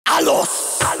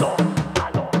ALLOS.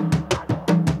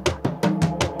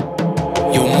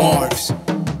 Yo, Marvs,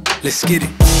 let's get it.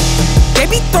 They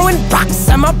be throwing rocks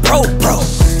at my bro.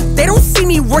 They don't see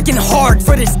me working hard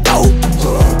for this dough.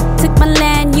 Took my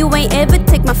land, you ain't ever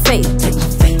take my faith.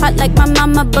 Hot like my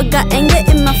mama, but got anger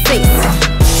in my face.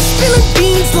 Spilling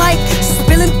beans like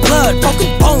spilling blood.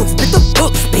 Broken bones, bit the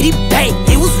book, spitty bang,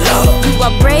 it was love. You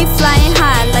are brave, flying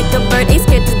high like a bird, ain't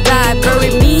scared to die.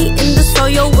 Bury me in the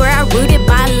soil where I rooted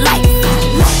my life.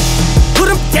 Put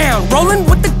them down, rolling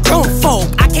with the grown folk.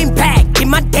 I came back, did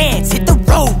my dance, hit the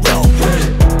road, yo.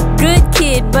 Good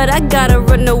kid, but I gotta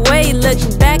run away. Look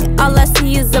back, all I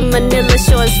see is a Manila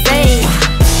Shores fade.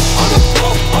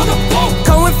 On the boat,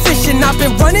 going fishing. I've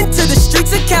been running to the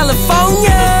streets of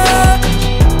California.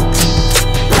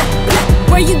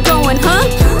 Where you going, huh?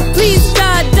 Please,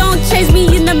 God, don't chase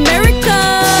me in America.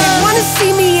 They wanna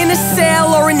see me in a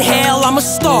cell or in hell, I'm a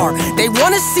star. They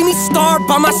wanna see me star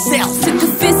by myself. Took a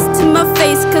fist to my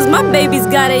face, cause my babies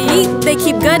gotta eat. They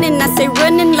keep gunning, I say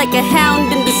running like a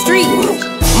hound in the street.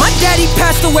 My daddy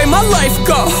passed away, my life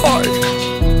got hard.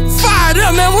 Fired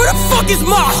up, man, where the fuck is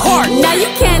my heart? Now you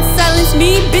can't silence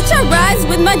me, bitch, I rise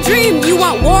with my dream. You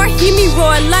want war, hear me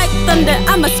roar like thunder,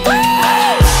 I'ma scream.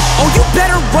 Oh, you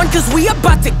better run, cause we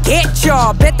about to get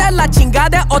ya. Vete a la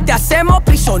chingada o te hacemos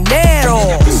prisionero.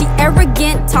 She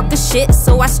arrogant, talk a shit,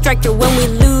 so I strike her. When we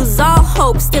lose all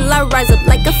hope, still I rise up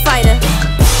like a fighter.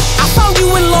 I found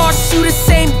you and lost you the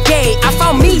same day. I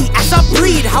found me as I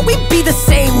bleed, how we be the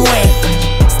same way.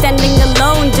 Standing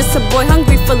alone, just a boy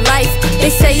hungry for life. They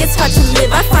say it's hard to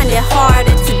live, I find it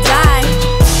harder to die.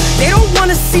 They don't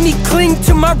wanna see me cling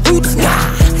to my roots,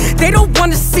 nah. They don't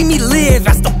wanna see me live,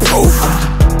 that's the proof.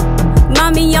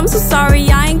 Mommy, I'm so sorry,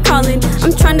 I ain't calling.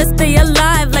 I'm trying to stay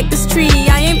alive like this tree,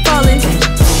 I ain't falling.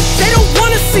 They don't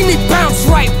wanna see me bounce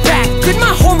right back. Did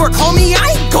my homework, homie,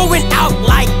 I ain't going out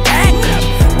like that.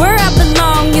 Where I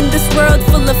belong in this world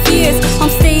full of fears.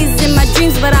 Home stays in my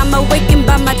dreams, but I'm awakened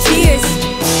by my tears.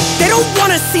 They don't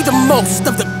wanna see the most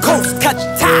of the coast. Cut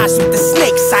ties with the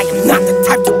snakes, I am not the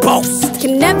type to boast.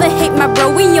 Can never hate my bro,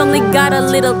 we only got a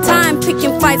little time.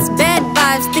 Picking fights, bad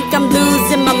vibes, think I'm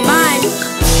losing my mind.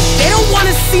 They don't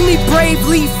wanna see me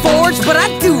bravely forge, but I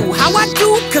do, how I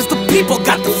do, cause the people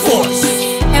got the force.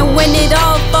 And when it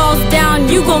all falls down,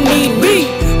 you gon' need me.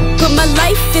 Put my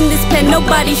life in this pen,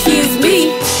 nobody hears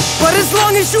me. But as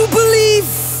long as you believe,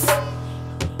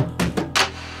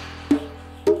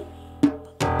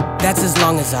 that's as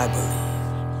long as I believe.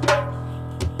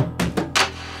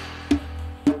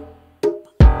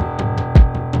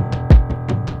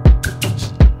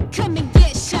 Come and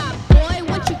get shot, boy,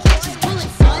 once you catch his bullet,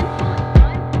 son.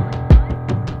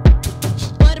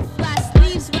 Butterfly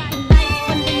sleeves with the knife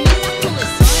underneath, I pull it,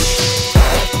 son.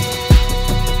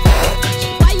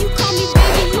 Why you call me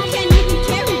baby? You can't even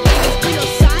carry babies,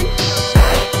 Bulosan.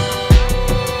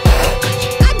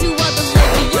 I do all the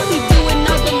living, you be doing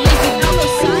all the lazy,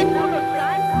 Bulosan.